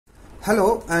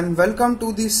Hello and welcome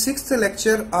to the 6th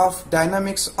lecture of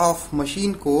Dynamics of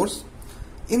Machine course.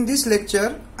 In this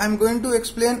lecture, I am going to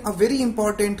explain a very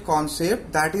important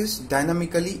concept, that is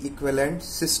dynamically equivalent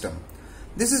system.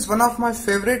 This is one of my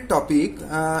favorite topic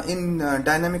in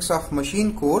Dynamics of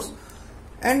Machine course.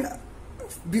 And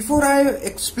before I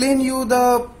explain you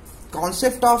the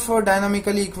concept of a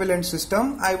dynamically equivalent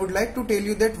system, I would like to tell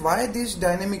you that why this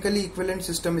dynamically equivalent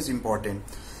system is important.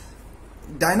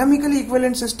 Dynamically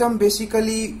equivalent system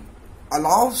basically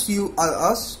allows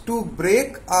us to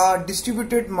break a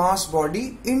distributed mass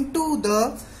body into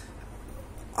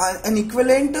an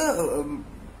equivalent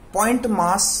point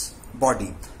mass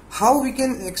body. How we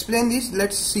can explain this?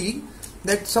 Let's see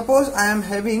that suppose I am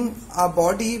having a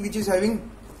body which is having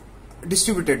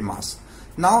distributed mass.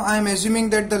 Now I am assuming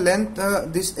that the length,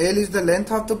 this L is the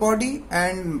length of the body,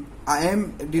 and I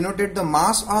am denoted the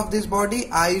mass of this body.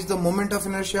 I is the moment of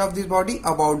inertia of this body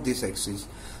about this axis.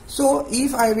 So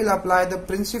if I will apply the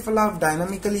principle of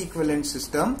dynamically equivalent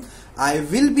system, I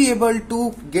will be able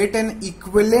to get an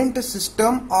equivalent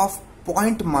system of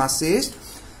point masses,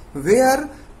 where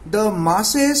the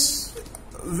masses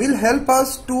will help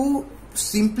us to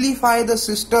simplify the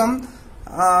system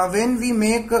when we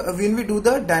do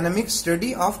the dynamic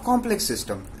study of complex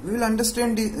system. We will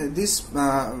understand this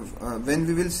when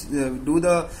we will do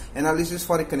the analysis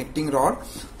for a connecting rod.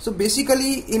 So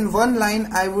basically, in one line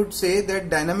I would say that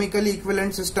dynamically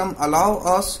equivalent system allow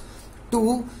us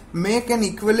to make an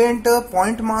equivalent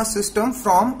point mass system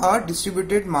from a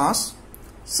distributed mass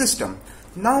system.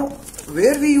 Now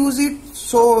where we use it,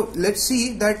 so let's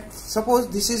see that suppose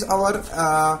this is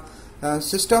our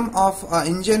system of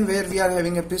engine, where we are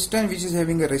having a piston which is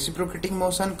having a reciprocating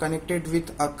motion connected with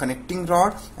a connecting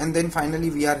rod, and then finally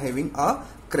we are having a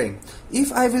crane.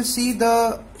 If I will see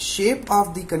the shape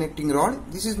of the connecting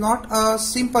rod, this is not a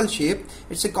simple shape,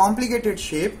 it's a complicated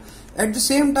shape. At the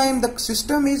same time the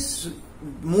system is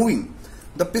moving,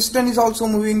 the piston is also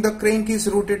moving, the crank is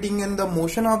rotating, and the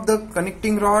motion of the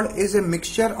connecting rod is a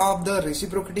mixture of the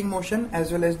reciprocating motion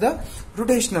as well as the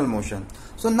rotational motion.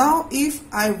 So now if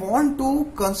I want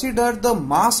to consider the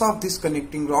mass of this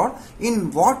connecting rod, in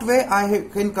what way I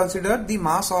can consider the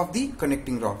mass of the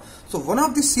connecting rod? So one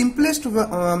of the simplest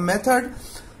method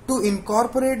to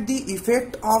incorporate the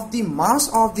effect of the mass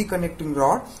of the connecting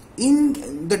rod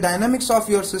in the dynamics of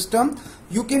your system,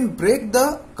 you can break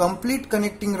the complete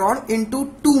connecting rod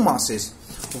into two masses.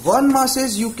 One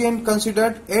masses you can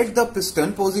consider at the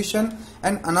piston position,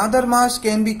 and another mass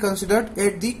can be considered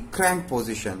at the crank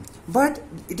position. But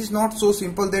it is not so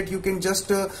simple that you can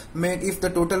just make, if the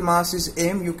total mass is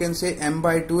m, you can say m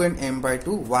by 2 and m by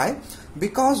 2. Why?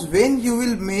 Because when you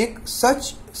will make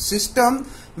such system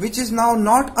which is now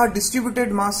not a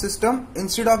distributed mass system,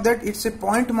 instead of that it's a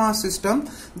point mass system,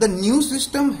 the new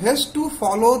system has to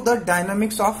follow the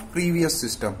dynamics of previous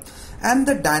system. And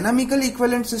the dynamically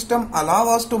equivalent system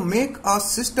allow us to make a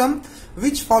system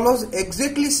which follows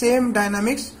exactly same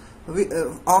dynamics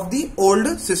of the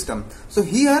old system. So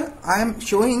here I am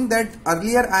showing that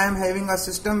earlier I am having a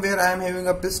system where I am having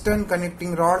a piston,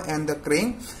 connecting rod and the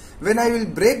crane. When I will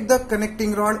break the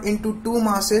connecting rod into two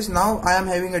masses, now I am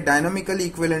having a dynamically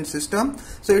equivalent system.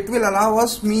 So it will allow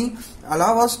us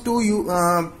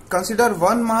to consider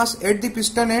one mass at the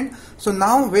piston end. So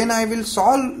now when I will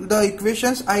solve the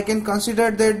equations, I can consider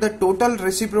that the total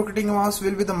reciprocating mass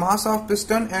will be the mass of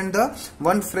piston and the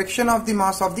one fraction of the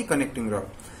mass of the connecting rod.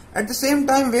 At the same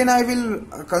time, when I will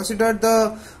consider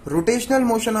the rotational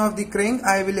motion of the crank,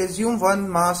 I will assume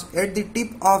one mass at the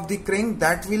tip of the crank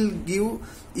that will give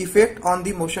effect on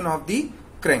the motion of the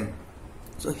crank.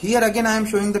 So here again I am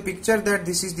showing the picture that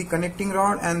this is the connecting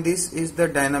rod and this is the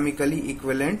dynamically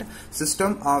equivalent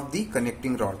system of the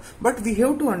connecting rod. But we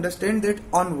have to understand that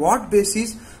on what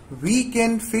basis we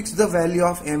can fix the value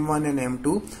of M1 and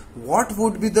M2, what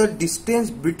would be the distance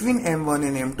between M1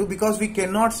 and M2, because we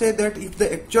cannot say that if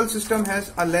the actual system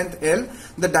has a length L,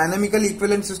 the dynamically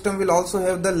equivalent system will also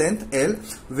have the length L.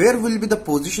 Where will be the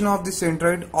position of the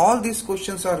centroid? All these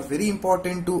questions are very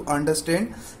important to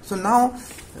understand. So now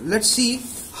let's see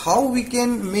how we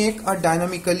can make a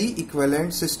dynamically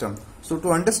equivalent system. So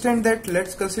to understand that,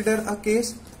 let's consider a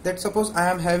case that suppose I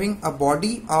am having a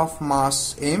body of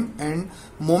mass m and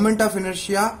moment of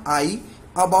inertia I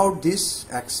about this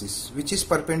axis which is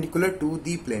perpendicular to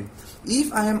the plane.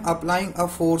 If I am applying a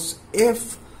force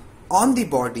F on the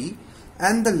body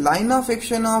and the line of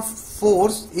action of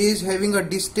force is having a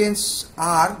distance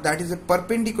r, that is a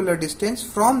perpendicular distance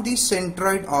from the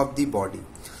centroid of the body.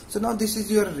 So now this is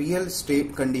your real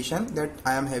state condition, that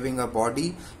I am having a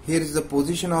body. Here is the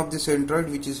position of the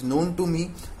centroid which is known to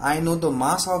me. I know the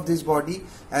mass of this body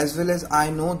as well as I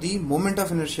know the moment of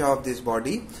inertia of this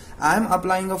body. I am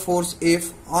applying a force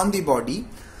F on the body.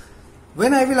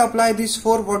 When I will apply this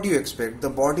force, what do you expect? The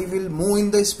body will move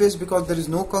in the space because there is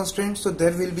no constraint, so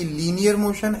there will be linear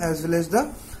motion as well as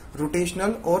the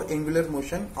rotational or angular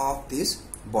motion of this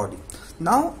body.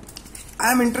 Now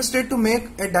I am interested to make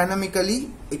a dynamically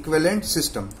equivalent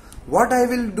system. What I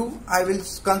will do, I will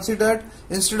consider,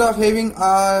 instead of having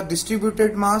a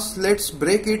distributed mass, let's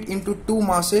break it into two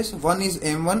masses. One is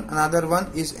m1, another one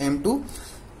is m2.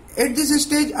 At this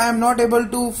stage I am not able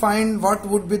to find what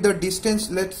would be the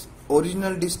distance.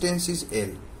 Original distance is L.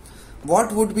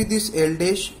 What would be this L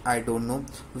dash? I don't know.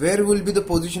 Where will be the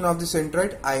position of the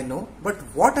centroid? I know. But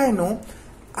what I know,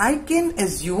 I can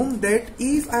assume that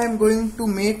if I am going to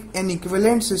make an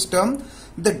equivalent system,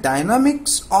 the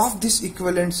dynamics of this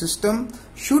equivalent system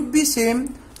should be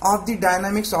same of the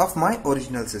dynamics of my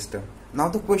original system. Now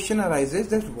the question arises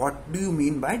that what do you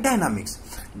mean by dynamics?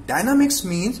 Dynamics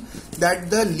means that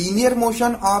the linear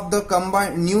motion of the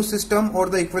combined new system or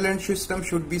the equivalent system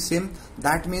should be same.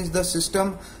 That means the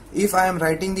system, if I am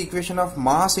writing the equation of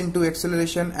mass into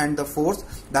acceleration and the force,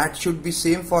 that should be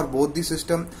same for both the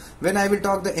system. When I will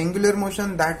talk the angular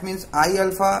motion, that means I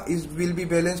alpha will be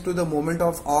balanced to the moment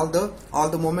of all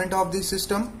the moment of the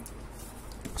system.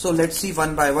 So let's see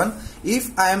one by one.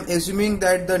 If I am assuming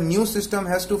that the new system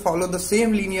has to follow the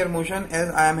same linear motion as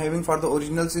I am having for the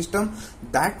original system,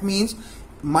 that means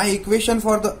my equation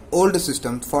for the old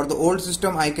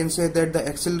system, I can say that the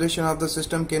acceleration of the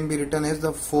system can be written as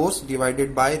the force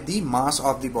divided by the mass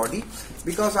of the body,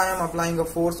 because I am applying a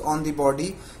force on the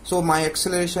body. So my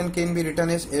acceleration can be written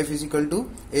as F is equal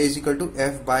to A is equal to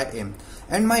F by M.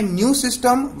 And my new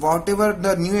system, whatever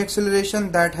the new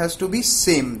acceleration, that has to be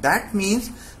same. That means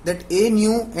that A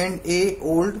new and A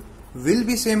old will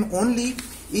be same only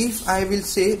if I will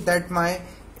say that my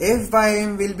F by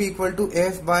M will be equal to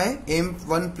F by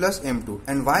M1 plus M2.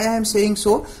 And why I am saying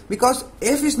so? Because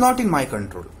F is not in my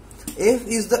control. F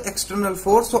is the external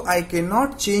force, so I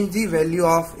cannot change the value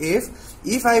of F.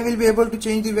 If I will be able to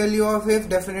change the value of F,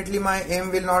 definitely my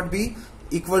M will not be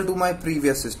equal to my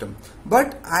previous system.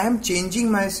 But I am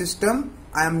changing my system,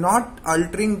 I am not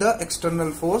altering the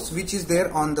external force which is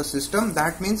there on the system.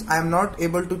 That means I am not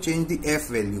able to change the F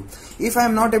value. If I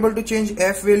am not able to change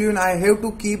F value and I have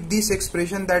to keep this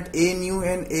expression that A new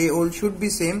and A old should be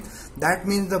same, that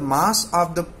means the mass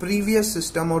of the previous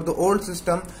system or the old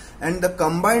system and the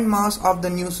combined mass of the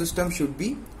new system should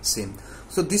be same.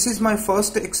 So this is my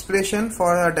first expression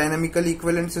for a dynamically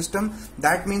equivalent system.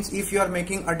 That means if you are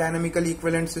making a dynamically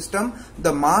equivalent system,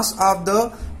 the mass of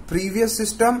the previous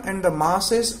system and the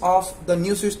masses of the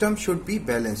new system should be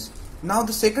balanced. Now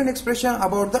the second expression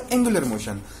about the angular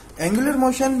motion. Angular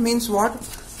motion means what?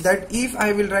 That if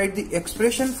I will write the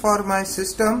expression for my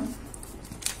system,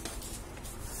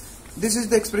 this is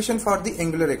the expression for the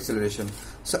angular acceleration.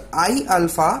 So I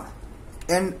alpha,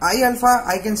 and I alpha,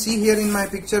 I can see here in my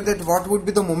picture that what would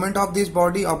be the moment of this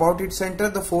body about its center,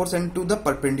 the force, and to the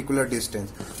perpendicular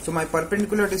distance. So my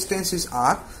perpendicular distance is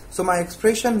r. So my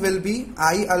expression will be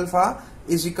I alpha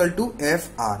is equal to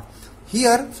Fr.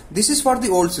 Here this is for the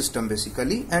old system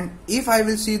basically, and if I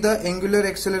will see the angular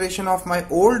acceleration of my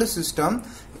old system,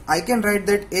 I can write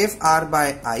that Fr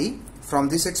by I from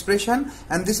this expression,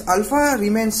 and this alpha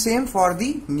remains same for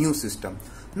the new system.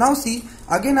 Now see,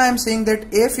 again I am saying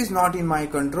that F is not in my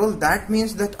control. That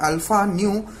means that alpha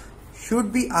new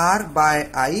should be R by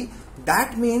I.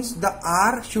 That means the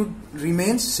R should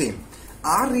remain same.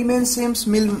 R remains same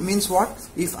means what?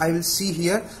 If I will see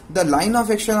here, the line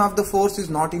of action of the force is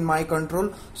not in my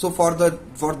control. So for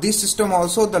this system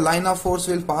also, the line of force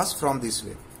will pass from this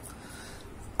way.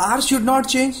 R should not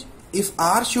change. If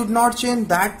R should not change,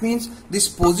 that means this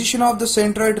position of the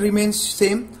centroid remains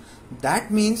same.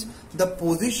 That means the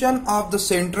position of the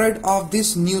centroid of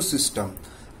this new system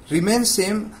remains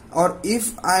same, or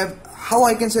how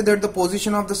I can say that the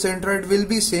position of the centroid will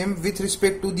be same with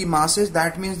respect to the masses.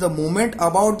 That means the moment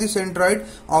about the centroid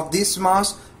of this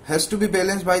mass has to be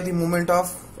balanced by the moment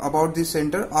of about the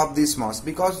center of this mass,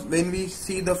 because when we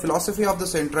see the philosophy of the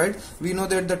centroid, we know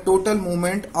that the total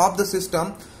moment of the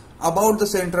system about the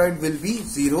centroid will be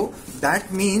 0.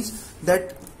 That means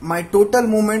that my total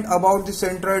moment about the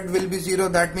centroid will be 0.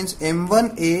 That means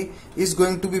M1A is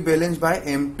going to be balanced by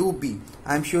M2B.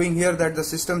 I am showing here that the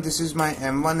system, this is my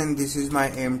M1 and this is my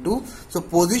M2. So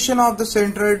position of the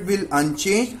centroid will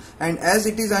unchanged, and as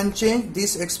it is unchanged,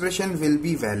 this expression will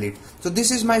be valid. So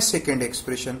this is my second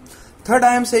expression. Third,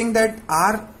 I am saying that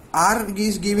R R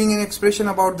is giving an expression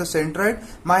about the centroid.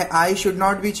 My I should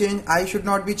not be changed. I should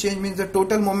not be changed means the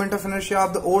total moment of inertia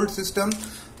of the old system.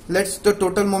 The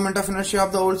total moment of inertia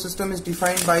of the old system is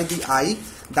defined by the I.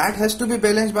 That has to be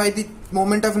balanced by the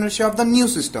moment of inertia of the new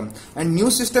system. And new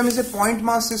system is a point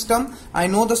mass system. I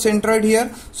know the centroid here.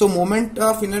 So moment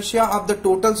of inertia of the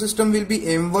total system will be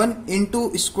m1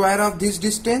 into square of this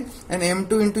distance and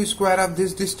m2 into square of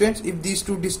this distance. If these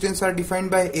two distances are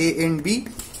defined by A and B,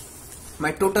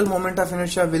 my total moment of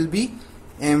inertia will be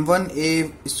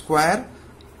m1A square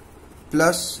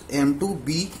plus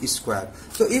m2b square.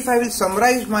 So if I will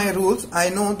summarize my rules, I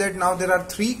know that now there are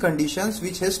three conditions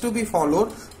which has to be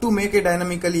followed to make a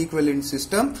dynamically equivalent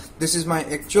system. This is my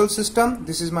actual system,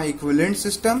 this is my equivalent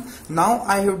system. Now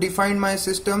I have defined my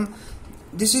system.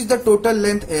 This is the total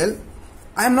length L.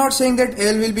 I am not saying that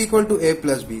L will be equal to A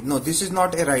plus B. No, this is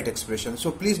not a right expression.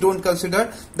 So please don't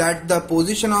consider that the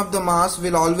position of the mass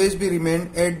will always be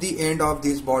remain at the end of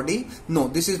this body. No,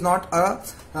 this is not a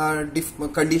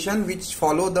condition which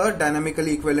follow the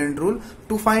dynamically equivalent rule.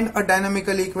 To find a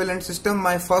dynamically equivalent system,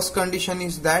 my first condition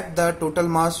is that the total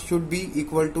mass should be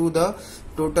equal to the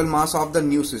total mass of the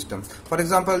new system. For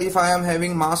example, if I am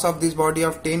having mass of this body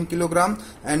of 10 kg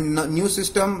and new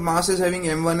system mass is having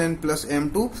m1 and plus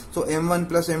m2, so m1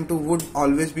 plus m2 would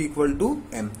always be equal to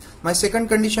m. My second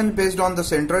condition based on the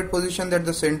centroid position, that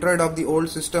the centroid of the old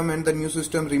system and the new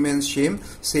system remains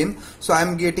same. So I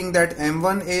am getting that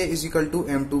m1a is equal to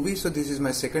m2b. So this is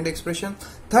my second expression.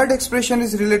 Third expression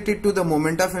is related to the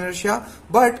moment of inertia,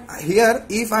 but here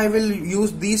if I will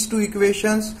use these two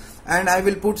equations and I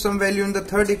will put some value in the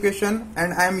third equation,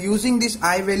 and I am using this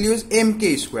I value as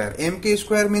mk square. Mk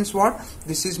square means what?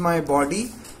 This is my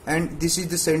body and this is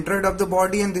the centroid of the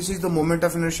body and this is the moment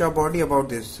of inertia body about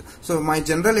this. So my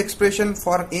general expression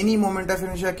for any moment of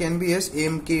inertia can be as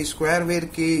mk square, where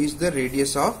k is the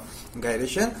radius of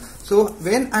gyration. So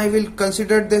when I will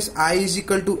consider this I is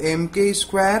equal to mk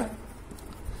square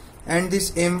and this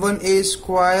m1a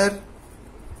square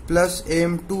plus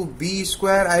m2b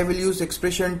square, I will use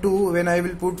expression 2 when I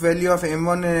will put value of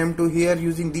m1 and m2 here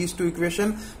using these two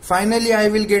equations. Finally I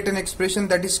will get an expression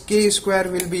that is k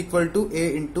square will be equal to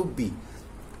a into b.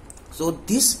 So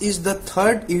this is the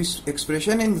third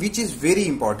expression, and which is very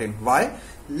important. Why?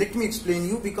 Let me explain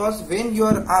you. Because when you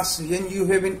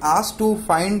have been asked to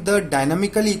find the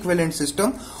dynamically equivalent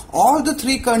system, all the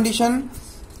three conditions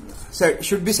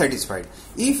should be satisfied.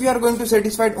 If you are going to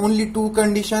satisfy only two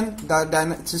conditions,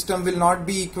 the system will not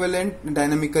be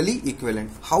dynamically equivalent.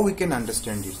 How we can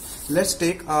understand this? Let's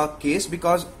take a case,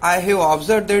 because I have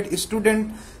observed that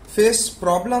students face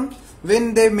problems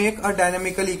when they make a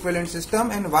dynamically equivalent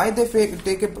system. And why they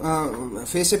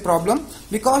face a problem?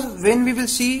 Because when we will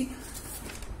see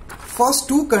first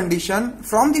two condition,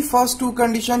 from the first two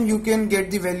condition you can get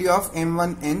the value of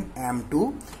m1 and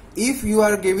m2 if you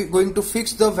are going to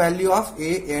fix the value of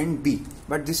a and b.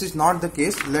 But this is not the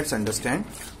case. Let's understand.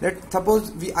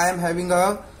 Suppose I am having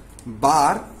a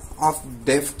bar of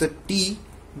depth t.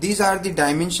 These are the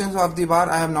dimensions of the bar.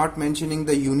 I am not mentioning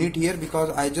the unit here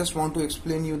because I just want to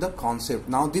explain you the concept.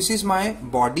 Now this is my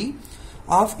body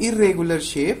of irregular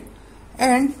shape,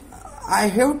 and I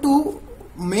have to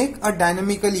make a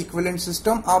dynamically equivalent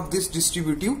system of this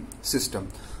distributive system.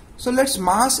 So let's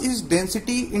mass is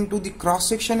density into the cross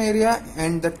section area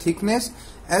and the thickness.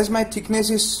 As my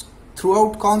thickness is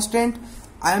throughout constant,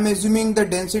 I am assuming the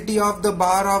density of the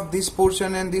bar of this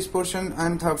portion and this portion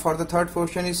and for the third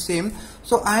portion is same.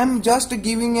 So I am just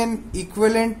giving an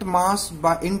equivalent mass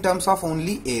in terms of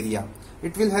only area.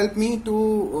 It will help me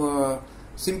to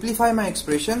simplify my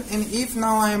expression. And if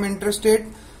now I am interested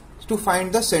to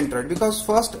find the centroid, because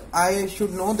first I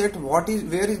should know that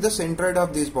where is the centroid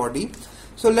of this body.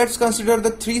 So let's consider the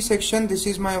three sections. This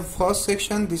is my first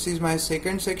section, this is my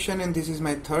second section, and this is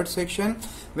my third section.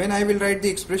 When I will write the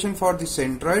expression for the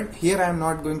centroid, here I am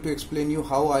not going to explain you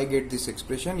how I get this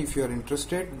expression. If you are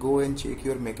interested, go and check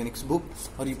your mechanics book,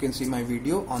 or you can see my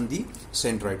video on the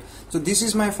centroid. So this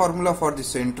is my formula for the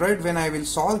centroid. When I will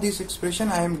solve this expression,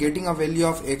 I am getting a value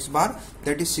of x bar,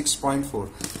 that is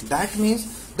 6.4. That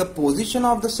means the position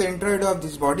of the centroid of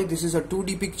this body, this is a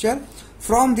 2D picture,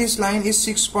 from this line is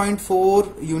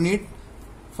 6.4 unit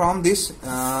from this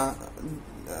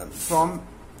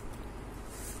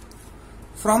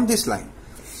from this line.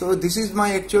 So this is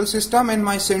my actual system, and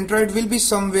my centroid will be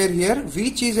somewhere here,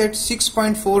 which is at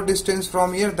 6.4 distance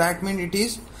from here. That means it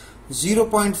is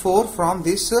 0.4 from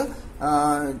this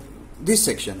this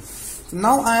section.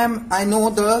 Now I know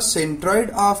the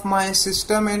centroid of my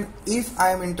system, and if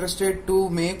I am interested to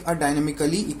make a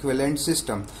dynamically equivalent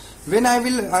system, When I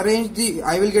will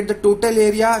I will get the total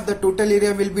area. The total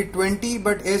area will be 20,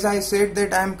 but as I said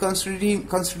that I am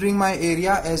considering my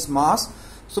area as mass.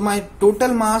 So my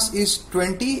total mass is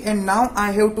 20, and now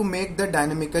I have to make the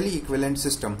dynamically equivalent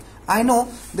system. I know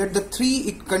that the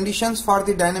three conditions for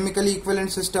the dynamically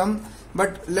equivalent system,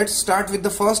 but let's start with the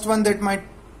first one, that my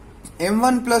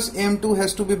m1 plus m2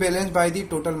 has to be balanced by the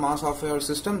total mass of your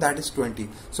system, that is 20.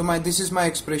 So this is my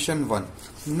expression 1.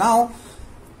 Now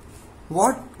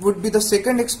what would be the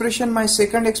second expression? My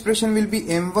second expression will be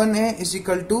m1a is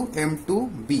equal to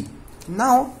m2b.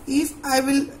 Now if I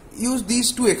will use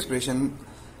these two expressions,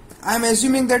 I am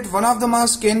assuming that one of the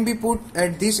mass can be put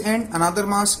at this end, another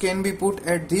mass can be put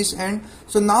at this end.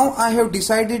 So now I have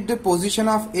decided the position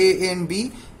of A and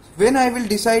B. When I will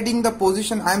deciding the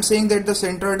position, I am saying that the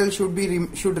centroidal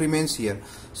should remains here.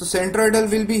 So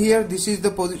centroidal will be here. This is the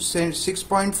position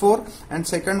 6.4, and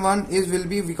second one will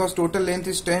be, because total length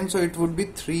is 10, so it would be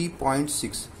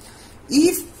 3.6.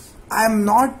 If I am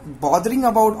not bothering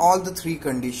about all the three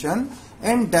conditions,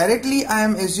 and directly I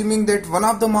am assuming that one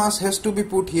of the mass has to be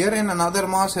put here and another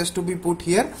mass has to be put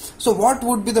here. So what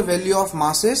would be the value of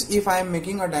masses if I am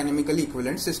making a dynamically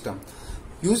equivalent system?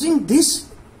 Using this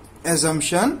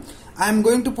assumption, I am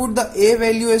going to put the A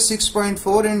value as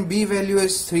 6.4 and B value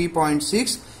as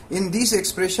 3.6. In this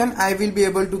expression, I will be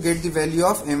able to get the value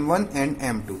of M1 and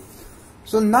M2.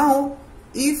 So now,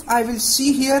 if I will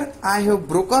see here, I have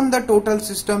broken the total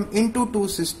system into two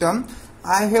systems.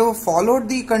 I have followed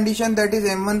the condition, that is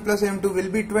M1 plus M2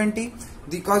 will be 20,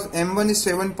 because M1 is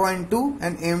 7.2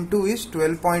 and M2 is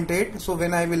 12.8. So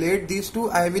when I will add these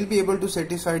two, I will be able to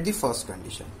satisfy the first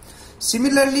condition.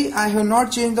 Similarly, I have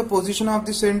not changed the position of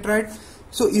the centroid.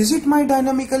 So is it my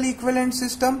dynamically equivalent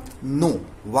system? No.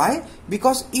 Why?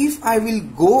 Because if I will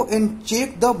go and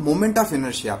check the moment of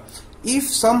inertia, if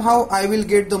somehow I will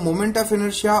get the moment of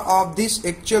inertia of this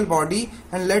actual body,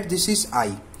 and let this is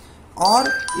I, or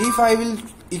if I will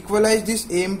equalize this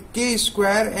mk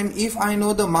square, and if I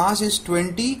know the mass is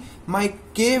 20, my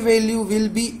k value will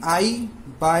be I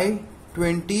by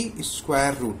 20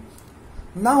 square root.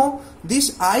 Now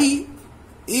this I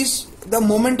is the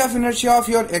moment of inertia of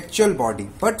your actual body,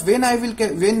 but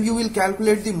when you will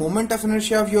calculate the moment of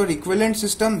inertia of your equivalent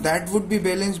system, that would be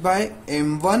balanced by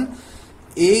m1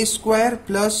 a square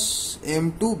plus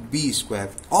m2 b square,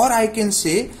 or I can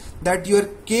say that your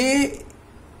k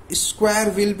square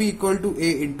will be equal to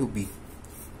a into b.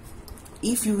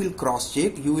 If you will cross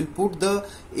check, you will put the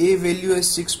A value as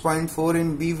 6.4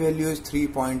 and B value as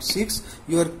 3.6.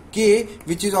 Your K,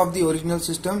 which is of the original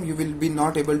system, you will be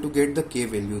not able to get the K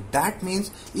value. That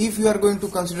means if you are going to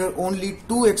consider only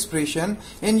two expressions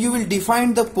and you will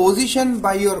define the position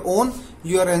by your own,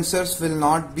 your answers will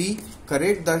not be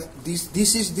correct. This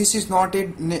is not a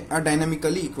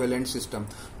dynamically equivalent system.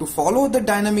 To follow the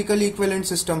dynamically equivalent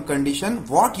system condition,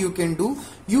 what you can do,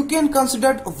 you can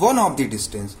consider one of the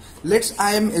distance.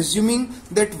 I am assuming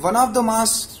that one of the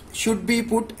mass should be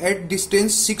put at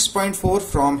distance 6.4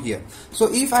 from here. So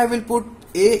if I will put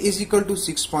A is equal to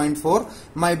 6.4,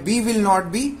 my B will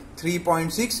not be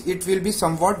 3.6, it will be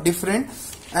somewhat different,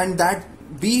 and that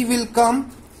B will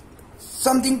come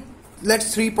something,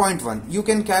 let's 3.1. You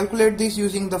can calculate this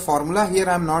using the formula. Here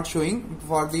I am not showing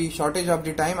for the shortage of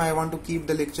the time. I want to keep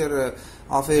the lecture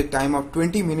of a time of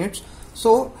 20 minutes.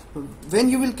 So when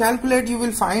you will calculate, you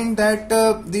will find that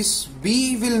this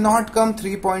B will not come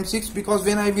 3.6, because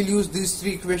when I will use these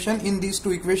three equations, in these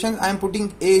two equations I am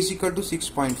putting A is equal to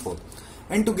 6.4.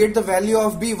 And to get the value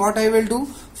of B, what I will do?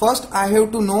 First I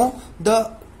have to know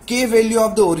the K value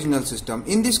of the original system.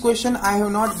 In this question I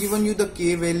have not given you the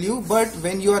K value, but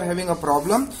when you are having a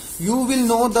problem, you will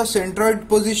know the centroid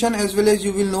position as well as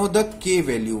you will know the K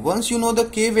value. Once you know the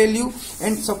K value,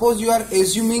 and suppose you are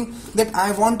assuming that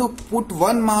I want to put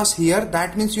one mass here,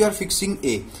 that means you are fixing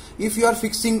A. If you are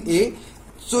fixing A,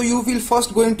 so you will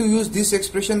first going to use this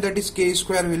expression, that is K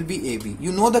square will be AB.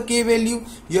 You know the K value,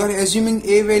 you are assuming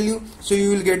A value, so you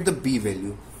will get the B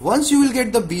value. Once you will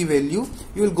get the B value,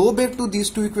 you will go back to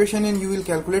these two equations and you will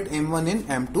calculate M1 and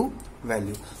M2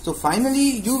 value. So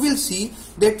finally you will see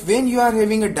that when you are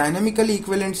having a dynamically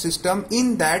equivalent system,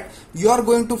 in that you are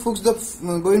going to fix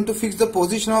the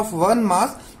position of one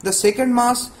mass, the second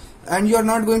mass, and you are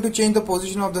not going to change the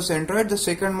position of the centroid. The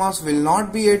second mass will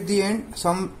not be at the end.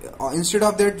 Instead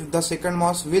of that, the second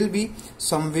mass will be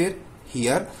somewhere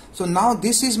here. So now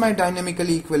this is my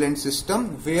dynamically equivalent system,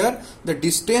 where the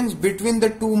distance between the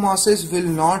two masses will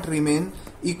not remain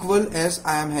equal as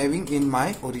I am having in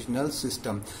my original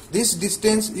system. This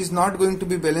distance is not going to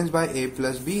be balanced by A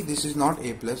plus B. This is not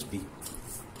A plus B.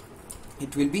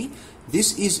 It will be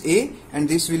this is A and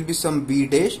this will be some B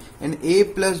dash, and A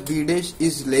plus B dash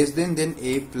is less than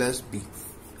A plus B.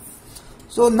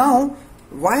 So now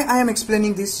why I am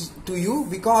explaining this to you?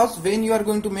 Because when you are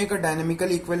going to make a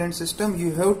dynamically equivalent system,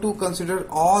 you have to consider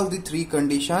all the three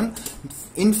conditions.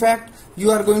 In fact, you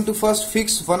are going to first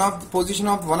fix one of the position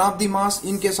of one of the mass.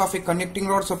 In case of a connecting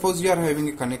rod, suppose you are having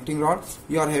a connecting rod,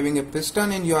 you are having a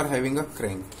piston and you are having a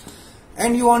crank,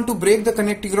 and you want to break the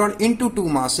connecting rod into two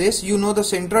masses. You know the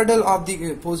centroidal of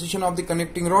the position of the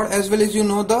connecting rod, as well as you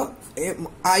know the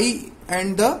I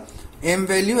and the M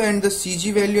value and the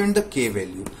CG value and the K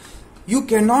value. You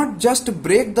cannot just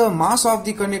break the mass of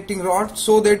the connecting rod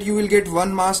so that you will get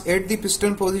one mass at the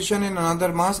piston position and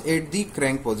another mass at the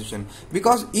crank position.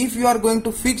 Because if you are going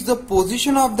to fix the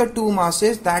position of the two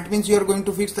masses, that means you are going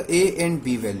to fix the A and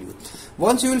B value.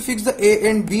 Once you will fix the A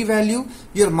and B value,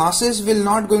 your masses will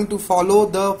not going to follow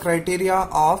the criteria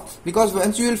of, because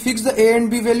once you will fix the A and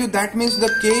B value, that means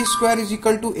the K square is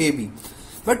equal to AB.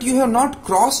 But you have not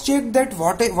cross-checked that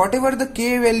whatever the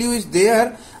K value is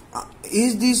there,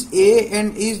 is this A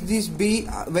and is this B?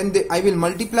 When I will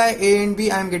multiply A and B,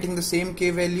 I am getting the same K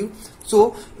value.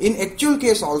 So in actual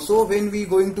case also, when we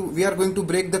are going to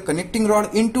break the connecting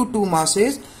rod into two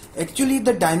masses, actually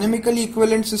the dynamically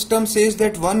equivalent system says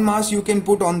that one mass you can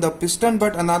put on the piston,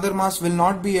 but another mass will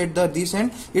not be at this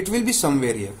end, it will be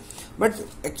somewhere here. But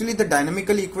actually the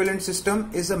dynamically equivalent system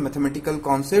is a mathematical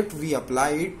concept. We apply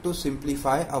it to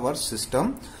simplify our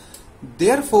system.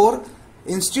 Therefore,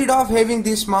 instead of having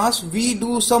this mass, we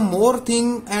do some more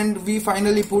thing and we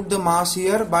finally put the mass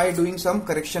here by doing some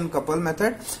correction couple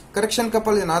method. Correction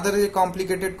couple is another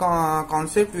complicated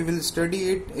concept. We will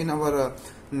study it in our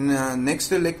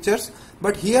next lectures.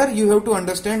 But here you have to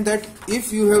understand that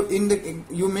if you have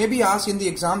you may be asked in the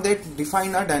exam that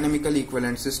define a dynamically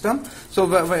equivalent system. So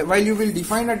while you will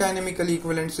define a dynamically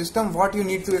equivalent system, what you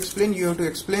need to explain, you have to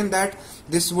explain that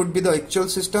this would be the actual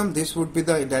system, this would be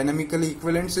the dynamically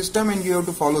equivalent system, and you have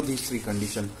to follow these three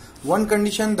conditions. One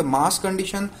condition, the mass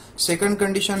condition, second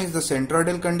condition is the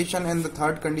centroidal condition, and the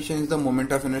third condition is the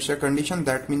moment of inertia condition.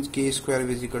 That means K square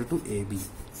is equal to AB.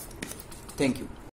 Thank you.